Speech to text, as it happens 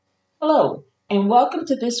Hello, and welcome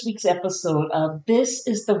to this week's episode of This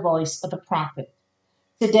is the Voice of the Prophet.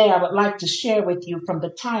 Today, I would like to share with you from the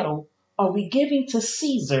title, Are We Giving to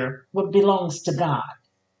Caesar What Belongs to God?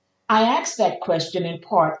 I asked that question in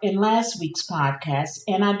part in last week's podcast,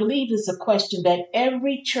 and I believe it's a question that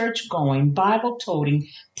every church going, Bible toting,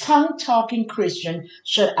 tongue talking Christian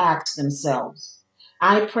should ask themselves.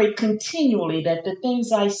 I pray continually that the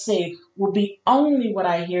things I say will be only what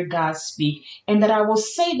I hear God speak, and that I will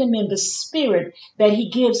say them in the spirit that He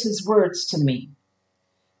gives His words to me.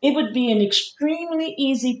 It would be an extremely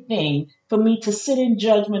easy thing for me to sit in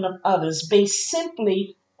judgment of others based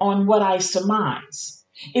simply on what I surmise.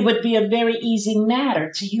 It would be a very easy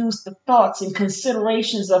matter to use the thoughts and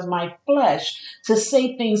considerations of my flesh to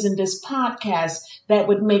say things in this podcast that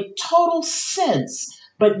would make total sense,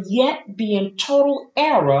 but yet be in total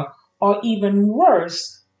error, or even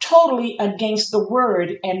worse, totally against the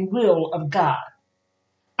word and will of God.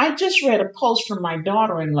 I just read a post from my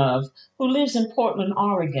daughter in love who lives in Portland,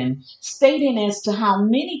 Oregon, stating as to how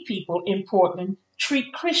many people in Portland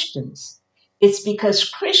treat Christians. It's because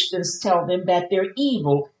Christians tell them that they're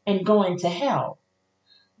evil and going to hell.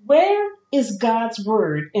 Where is God's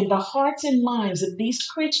word in the hearts and minds of these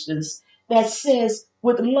Christians that says,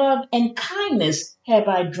 with love and kindness have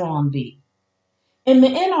I drawn thee? In the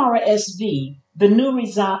NRSV, the New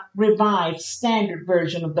Revised Standard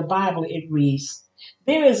Version of the Bible, it reads,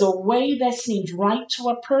 There is a way that seems right to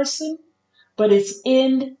a person, but its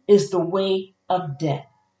end is the way of death.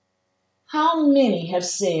 How many have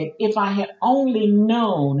said, if I had only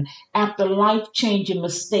known after life-changing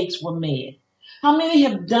mistakes were made? How many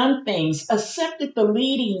have done things, accepted the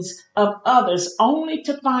leadings of others, only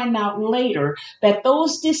to find out later that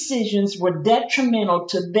those decisions were detrimental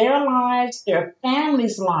to their lives, their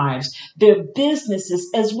families' lives, their businesses,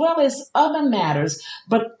 as well as other matters,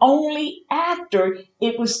 but only after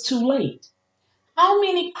it was too late? How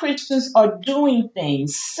many Christians are doing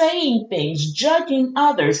things, saying things, judging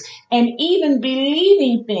others, and even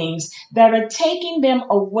believing things that are taking them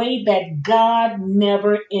away that God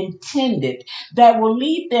never intended, that will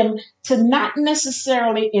lead them to not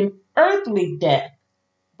necessarily an earthly death,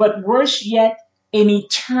 but worse yet, an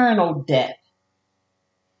eternal death?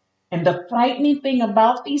 And the frightening thing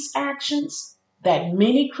about these actions that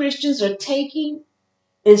many Christians are taking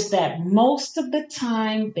is that most of the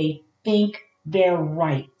time they think they're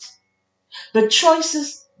right. The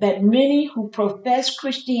choices that many who profess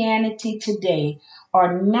Christianity today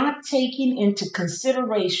are not taking into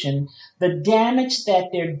consideration the damage that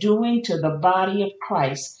they're doing to the body of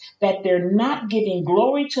Christ, that they're not giving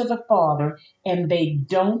glory to the Father, and they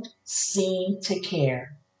don't seem to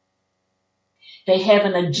care. They have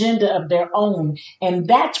an agenda of their own, and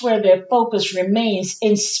that's where their focus remains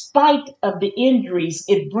in spite of the injuries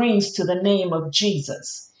it brings to the name of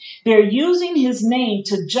Jesus. They're using his name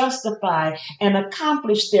to justify and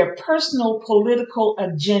accomplish their personal political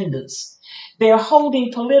agendas. They're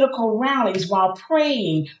holding political rallies while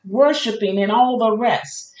praying, worshiping, and all the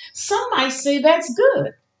rest. Some might say that's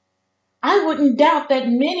good. I wouldn't doubt that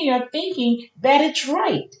many are thinking that it's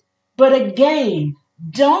right. But again,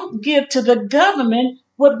 don't give to the government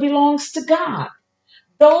what belongs to God.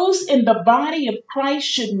 Those in the body of Christ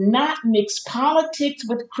should not mix politics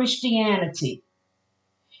with Christianity.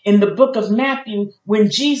 In the book of Matthew, when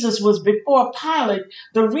Jesus was before Pilate,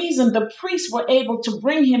 the reason the priests were able to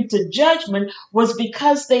bring him to judgment was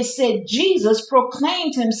because they said Jesus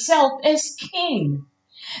proclaimed himself as king.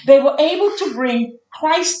 They were able to bring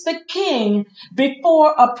Christ the King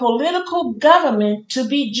before a political government to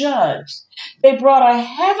be judged. They brought a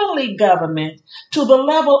heavenly government to the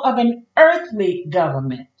level of an earthly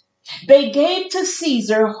government. They gave to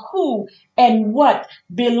Caesar who and what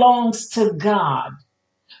belongs to God.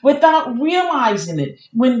 Without realizing it,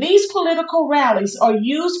 when these political rallies are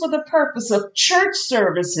used for the purpose of church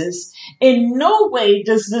services, in no way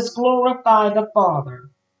does this glorify the Father.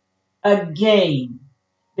 Again,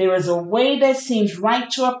 there is a way that seems right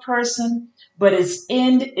to a person, but its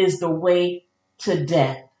end is the way to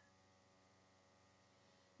death.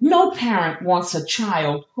 No parent wants a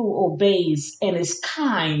child who obeys and is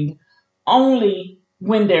kind only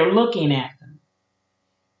when they're looking at them.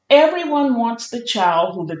 Everyone wants the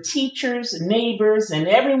child who the teachers, neighbors, and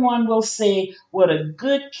everyone will say what a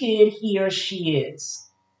good kid he or she is.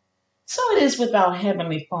 So it is with our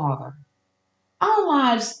Heavenly Father. Our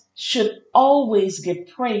lives should always give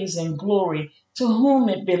praise and glory to whom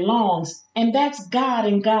it belongs, and that's God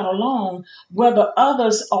and God alone, whether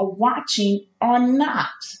others are watching or not.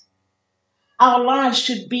 Our lives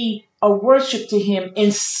should be a worship to Him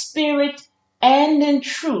in spirit and in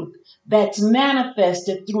truth that's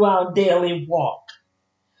manifested through our daily walk.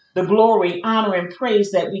 The glory, honor, and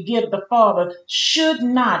praise that we give the Father should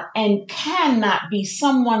not and cannot be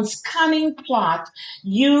someone's cunning plot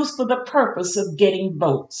used for the purpose of getting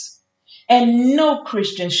votes. And no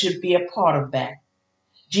Christian should be a part of that.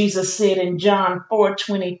 Jesus said in John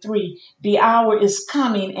 4:23, the hour is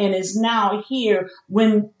coming and is now here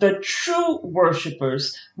when the true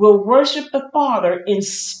worshipers will worship the Father in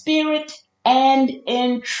spirit and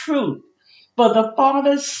in truth. For the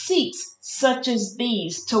Father seeks such as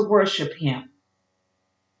these to worship him.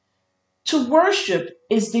 To worship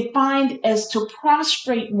is defined as to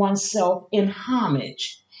prostrate oneself in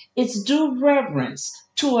homage. It's due reverence,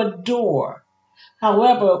 to adore.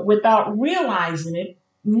 However, without realizing it,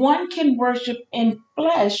 one can worship in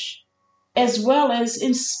flesh as well as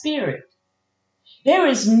in spirit. There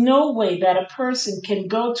is no way that a person can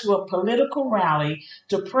go to a political rally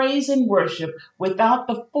to praise and worship without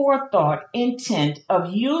the forethought intent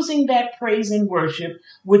of using that praise and worship,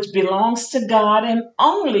 which belongs to God and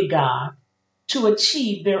only God, to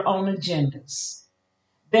achieve their own agendas.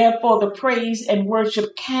 Therefore, the praise and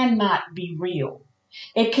worship cannot be real.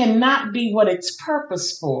 It cannot be what it's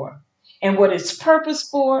purposed for. And what it's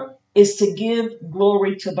purposed for is to give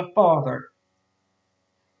glory to the Father.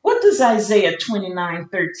 What does Isaiah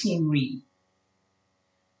 29:13 read?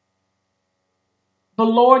 The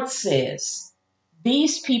Lord says,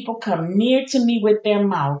 these people come near to me with their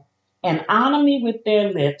mouth and honor me with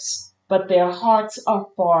their lips, but their hearts are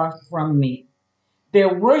far from me.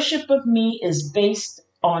 Their worship of me is based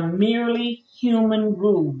on merely human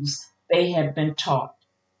rules they have been taught.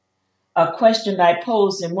 A question I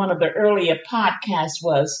posed in one of the earlier podcasts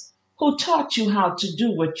was, who taught you how to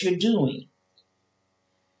do what you're doing?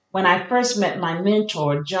 When I first met my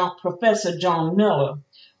mentor, Professor Joan Miller,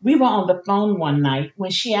 we were on the phone one night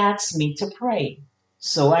when she asked me to pray.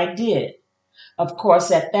 So I did. Of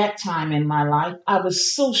course, at that time in my life, I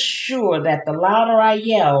was so sure that the louder I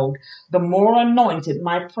yelled, the more anointed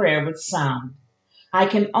my prayer would sound. I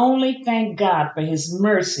can only thank God for his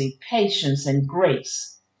mercy, patience, and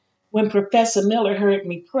grace. When Professor Miller heard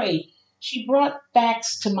me pray, she brought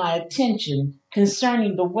facts to my attention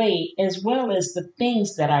concerning the way as well as the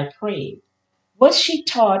things that I prayed. What she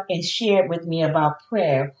taught and shared with me about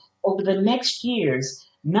prayer over the next years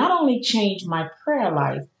not only changed my prayer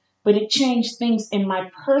life, but it changed things in my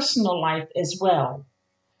personal life as well.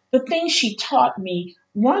 The things she taught me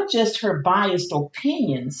weren't just her biased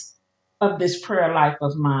opinions of this prayer life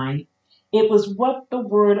of mine, it was what the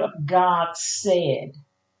Word of God said.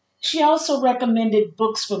 She also recommended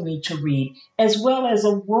books for me to read, as well as a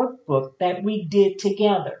workbook that we did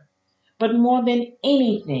together. But more than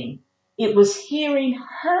anything, it was hearing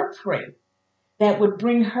her pray that would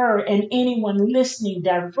bring her and anyone listening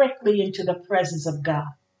directly into the presence of God.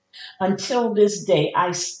 Until this day,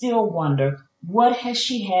 I still wonder, what has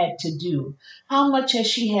she had to do? How much has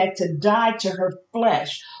she had to die to her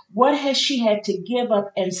flesh? What has she had to give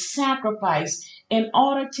up and sacrifice in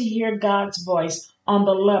order to hear God's voice on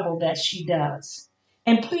the level that she does?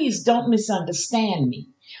 And please don't misunderstand me.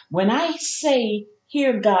 When I say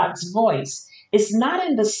hear God's voice, it's not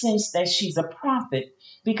in the sense that she's a prophet,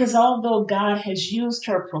 because although God has used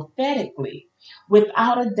her prophetically,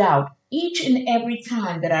 without a doubt, each and every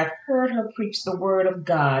time that I've heard her preach the word of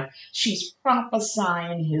God, she's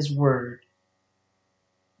prophesying his word.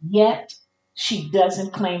 Yet, she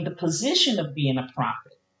doesn't claim the position of being a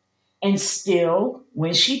prophet. And still,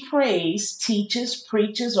 when she prays, teaches,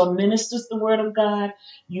 preaches, or ministers the word of God,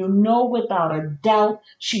 you know without a doubt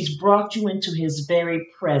she's brought you into his very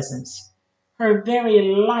presence. Her very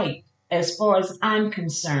life, as far as I'm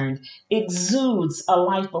concerned, exudes a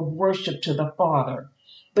life of worship to the Father.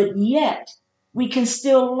 But yet, we can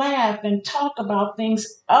still laugh and talk about things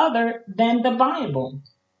other than the Bible.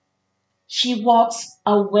 She walks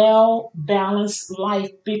a well balanced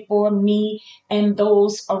life before me and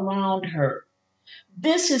those around her.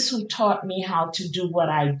 This is who taught me how to do what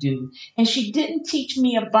I do. And she didn't teach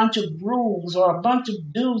me a bunch of rules or a bunch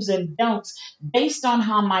of do's and don'ts based on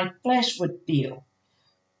how my flesh would feel.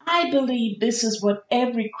 I believe this is what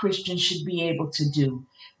every Christian should be able to do.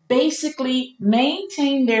 Basically,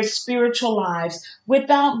 maintain their spiritual lives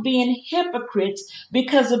without being hypocrites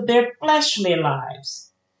because of their fleshly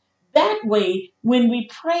lives. That way, when we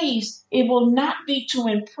praise, it will not be to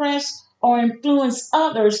impress or influence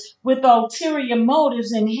others with ulterior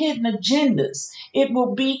motives and hidden agendas. It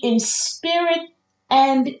will be in spirit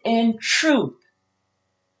and in truth.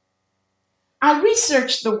 I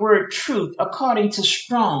researched the word truth according to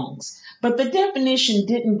Strong's, but the definition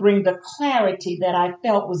didn't bring the clarity that I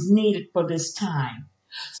felt was needed for this time.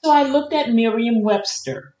 So I looked at Merriam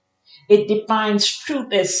Webster. It defines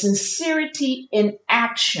truth as sincerity in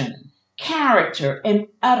action, character, and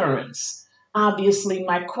utterance. Obviously,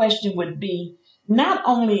 my question would be not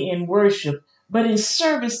only in worship, but in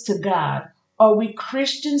service to God, are we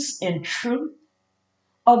Christians in truth?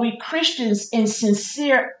 Are we Christians in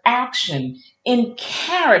sincere action, in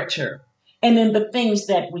character, and in the things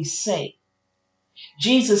that we say?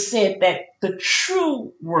 Jesus said that the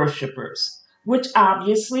true worshipers, which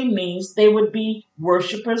obviously means they would be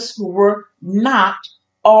worshipers who were not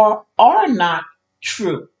or are not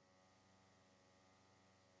true.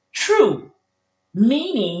 True,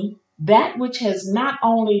 meaning that which has not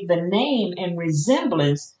only the name and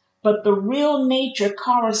resemblance, but the real nature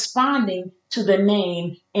corresponding to the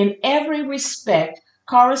name in every respect,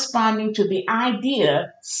 corresponding to the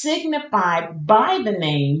idea signified by the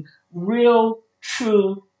name, real,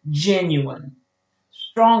 true, genuine.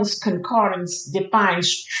 Strong's Concordance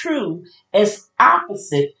defines true as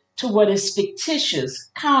opposite to what is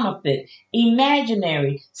fictitious, counterfeit,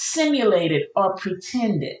 imaginary, simulated, or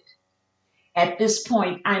pretended. At this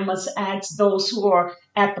point, I must ask those who are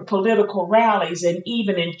at the political rallies and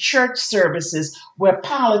even in church services where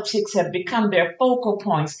politics have become their focal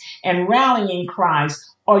points and rallying cries,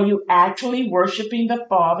 are you actually worshiping the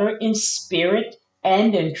Father in spirit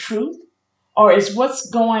and in truth? Or is what's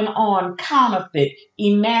going on counterfeit,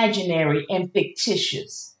 imaginary, and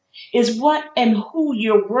fictitious? Is what and who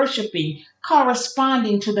you're worshiping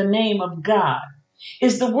corresponding to the name of God?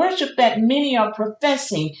 Is the worship that many are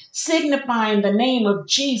professing, signifying the name of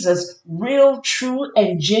Jesus, real, true,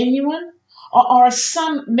 and genuine? Or are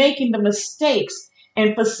some making the mistakes,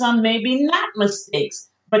 and for some maybe not mistakes,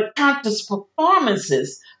 but conscious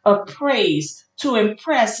performances of praise to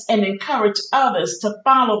impress and encourage others to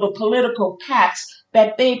follow the political paths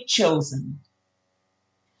that they've chosen?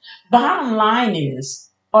 Bottom line is,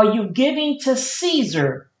 are you giving to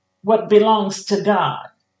Caesar what belongs to God?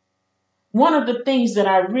 One of the things that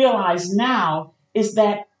I realize now is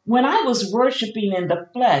that when I was worshiping in the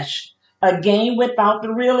flesh, again without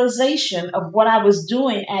the realization of what I was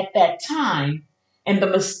doing at that time and the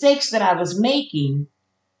mistakes that I was making,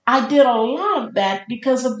 I did a lot of that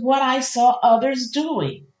because of what I saw others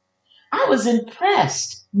doing. I was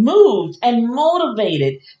impressed, moved, and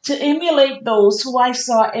motivated to emulate those who I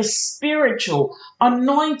saw as spiritual,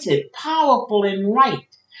 anointed, powerful, and right.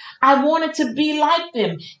 I wanted to be like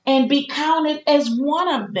them and be counted as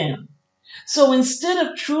one of them. So instead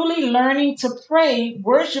of truly learning to pray,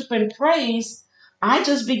 worship, and praise, I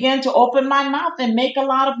just began to open my mouth and make a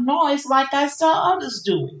lot of noise like I saw others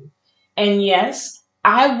doing. And yes,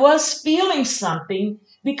 I was feeling something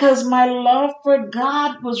because my love for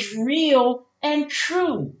God was real and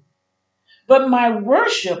true. But my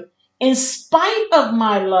worship, in spite of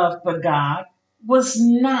my love for God, was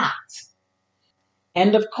not.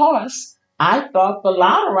 And of course, I thought the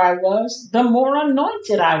louder I was, the more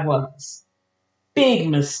anointed I was. Big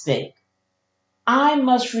mistake. I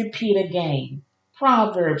must repeat again.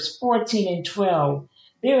 Proverbs 14 and 12.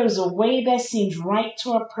 There is a way that seems right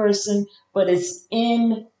to a person, but its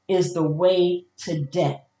end is the way to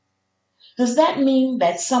death. Does that mean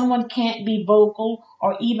that someone can't be vocal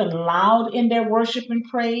or even loud in their worship and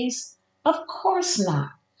praise? Of course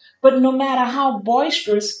not. But no matter how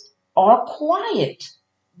boisterous or quiet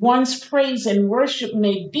one's praise and worship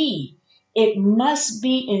may be, it must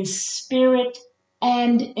be in spirit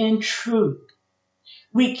and in truth.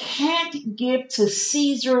 We can't give to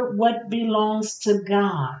Caesar what belongs to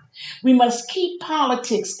God. We must keep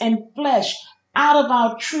politics and flesh out of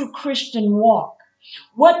our true Christian walk.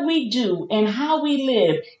 What we do and how we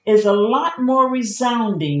live is a lot more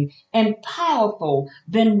resounding and powerful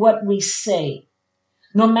than what we say.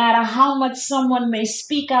 No matter how much someone may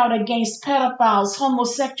speak out against pedophiles,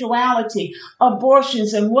 homosexuality,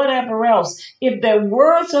 abortions, and whatever else, if their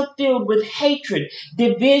words are filled with hatred,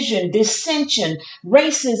 division, dissension,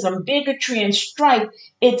 racism, bigotry, and strife,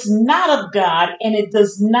 it's not of God and it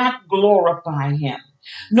does not glorify Him.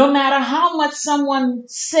 No matter how much someone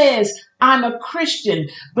says, I'm a Christian,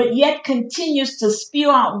 but yet continues to spew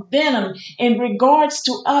out venom in regards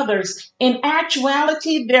to others, in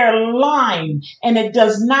actuality, they're lying and it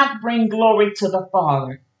does not bring glory to the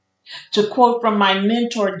Father. To quote from my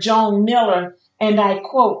mentor, Joan Miller, and I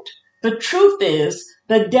quote, the truth is,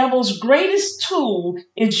 the devil's greatest tool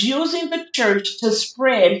is using the church to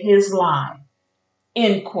spread his lie.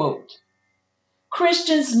 End quote.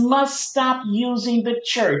 Christians must stop using the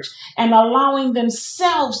church and allowing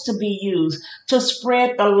themselves to be used to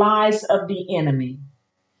spread the lies of the enemy.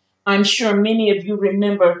 I'm sure many of you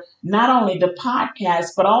remember not only the podcast,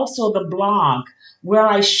 but also the blog where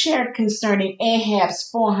I shared concerning Ahab's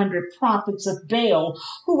 400 prophets of Baal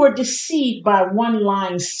who were deceived by one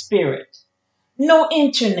lying spirit. No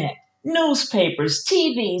internet, newspapers,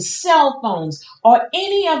 TVs, cell phones, or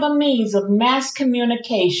any other means of mass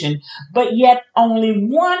communication, but yet only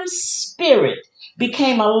one spirit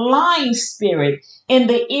became a lying spirit in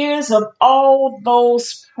the ears of all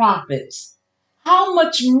those prophets. How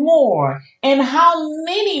much more and how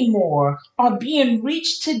many more are being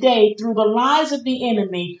reached today through the lies of the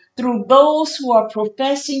enemy, through those who are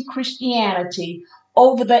professing Christianity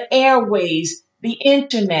over the airways, the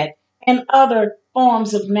internet, and other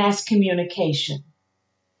forms of mass communication.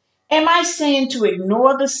 Am I saying to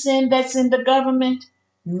ignore the sin that's in the government?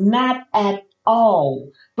 Not at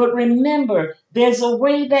all. But remember, there's a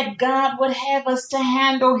way that God would have us to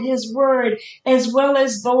handle His word as well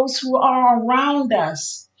as those who are around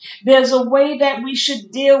us. There's a way that we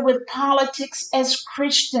should deal with politics as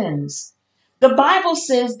Christians. The Bible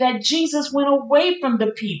says that Jesus went away from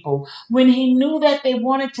the people when He knew that they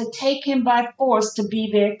wanted to take Him by force to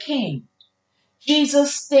be their king.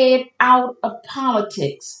 Jesus stayed out of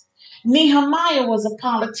politics. Nehemiah was a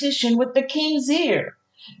politician with the king's ear.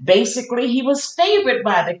 Basically, he was favored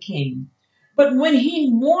by the king. But when he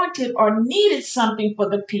wanted or needed something for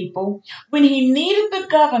the people, when he needed the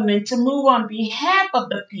government to move on behalf of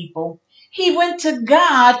the people, he went to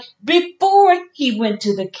God before he went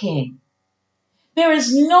to the king. There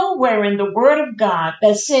is nowhere in the Word of God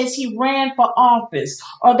that says he ran for office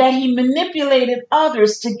or that he manipulated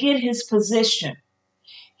others to get his position.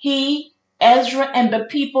 He, Ezra, and the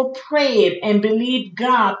people prayed and believed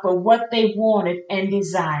God for what they wanted and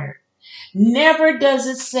desired. Never does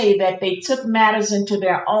it say that they took matters into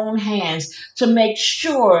their own hands to make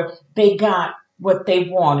sure they got what they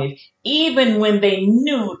wanted, even when they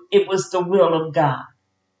knew it was the will of God.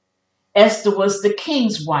 Esther was the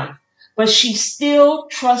king's wife, but she still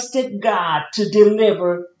trusted God to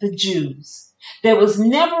deliver the Jews. There was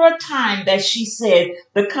never a time that she said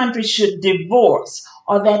the country should divorce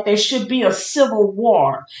or that there should be a civil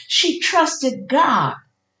war. She trusted God.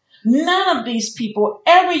 None of these people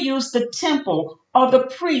ever used the temple or the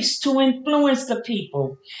priests to influence the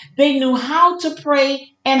people. They knew how to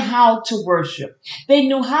pray and how to worship. They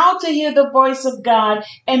knew how to hear the voice of God,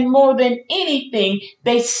 and more than anything,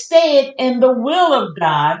 they stayed in the will of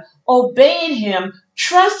God, obeyed Him,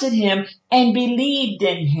 trusted Him, and believed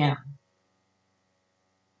in Him.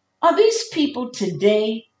 Are these people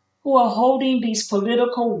today who are holding these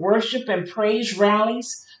political worship and praise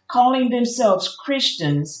rallies, calling themselves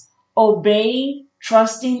Christians, obeying,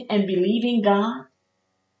 trusting, and believing God?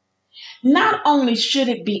 Not only should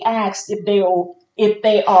it be asked if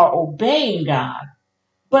they are obeying God,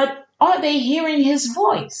 but are they hearing His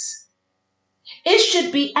voice? It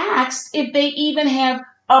should be asked if they even have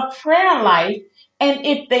a prayer life, and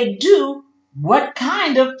if they do, what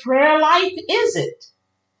kind of prayer life is it?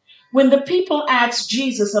 When the people asked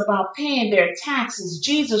Jesus about paying their taxes,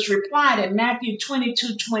 Jesus replied in Matthew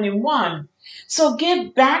 22:21, "So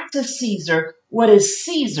give back to Caesar what is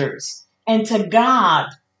Caesar's, and to God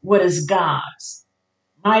what is God's."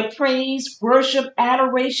 My praise, worship,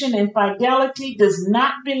 adoration, and fidelity does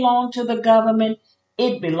not belong to the government,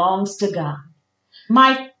 it belongs to God.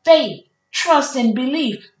 My faith, trust, and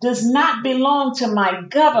belief does not belong to my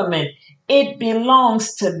government, it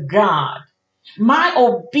belongs to God. My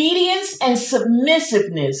obedience and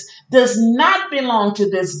submissiveness does not belong to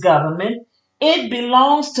this government. It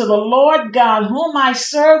belongs to the Lord God, whom I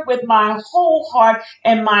serve with my whole heart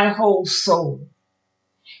and my whole soul.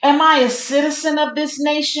 Am I a citizen of this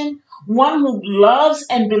nation? One who loves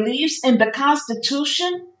and believes in the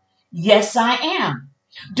Constitution? Yes, I am.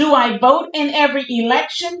 Do I vote in every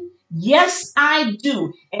election? Yes, I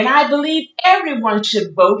do. And I believe everyone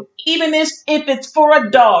should vote, even if it's for a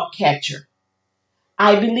dog catcher.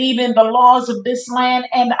 I believe in the laws of this land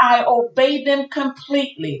and I obey them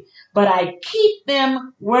completely, but I keep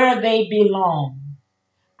them where they belong.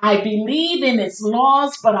 I believe in its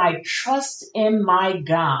laws, but I trust in my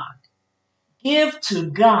God. Give to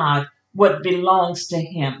God what belongs to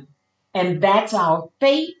Him. And that's our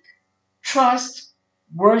faith, trust,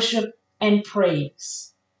 worship, and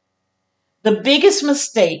praise. The biggest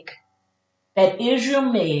mistake that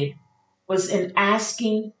Israel made was in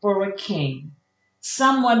asking for a king,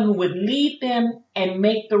 someone who would lead them and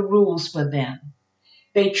make the rules for them.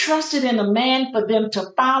 They trusted in a man for them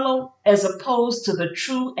to follow as opposed to the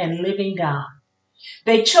true and living God.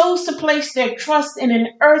 They chose to place their trust in an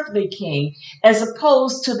earthly king as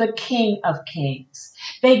opposed to the King of Kings.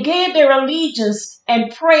 They gave their allegiance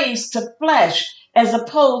and praise to flesh as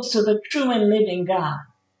opposed to the true and living God.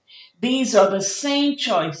 These are the same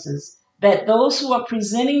choices that those who are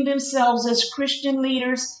presenting themselves as Christian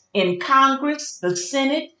leaders in Congress, the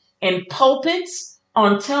Senate, in pulpits,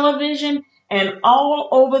 on television, and all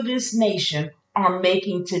over this nation are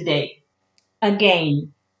making today.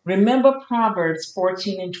 Again, remember Proverbs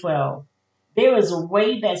 14 and 12. There is a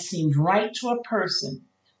way that seems right to a person,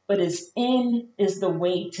 but its end is the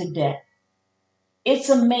way to death. It's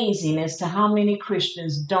amazing as to how many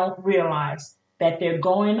Christians don't realize that they're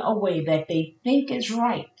going a way that they think is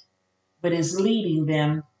right, but is leading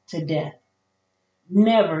them to death.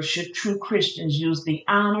 Never should true Christians use the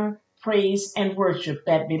honor, praise, and worship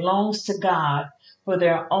that belongs to God for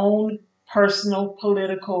their own personal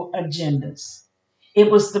political agendas.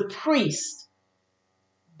 It was the priests,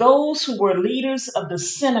 those who were leaders of the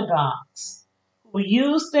synagogues, who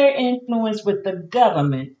used their influence with the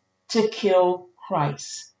government to kill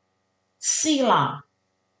Christ. Selah.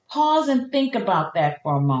 Pause and think about that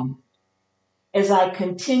for a moment. As I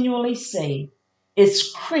continually say,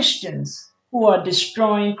 it's Christians who are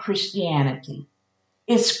destroying Christianity.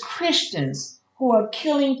 It's Christians who are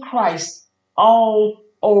killing Christ all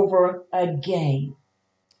over again.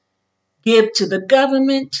 Give to the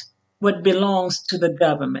government what belongs to the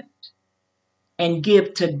government, and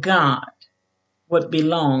give to God what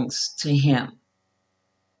belongs to Him.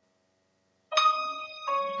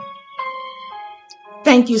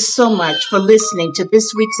 Thank you so much for listening to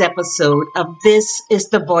this week's episode of This is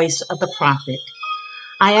the Voice of the Prophet.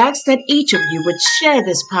 I ask that each of you would share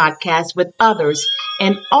this podcast with others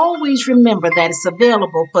and always remember that it's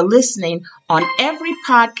available for listening on every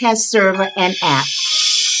podcast server and app.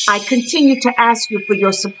 I continue to ask you for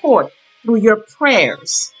your support through your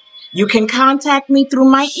prayers. You can contact me through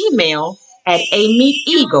my email at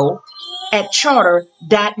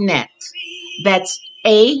ameeteagle@charter.net. That's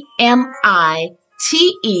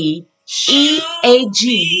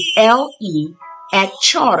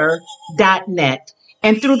AMITEAGLE@charter.net,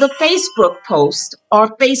 and through the Facebook post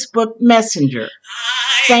or Facebook Messenger.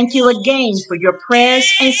 Thank you again for your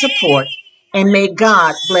prayers and support, and may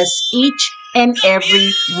God bless each and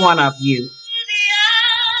every one of you.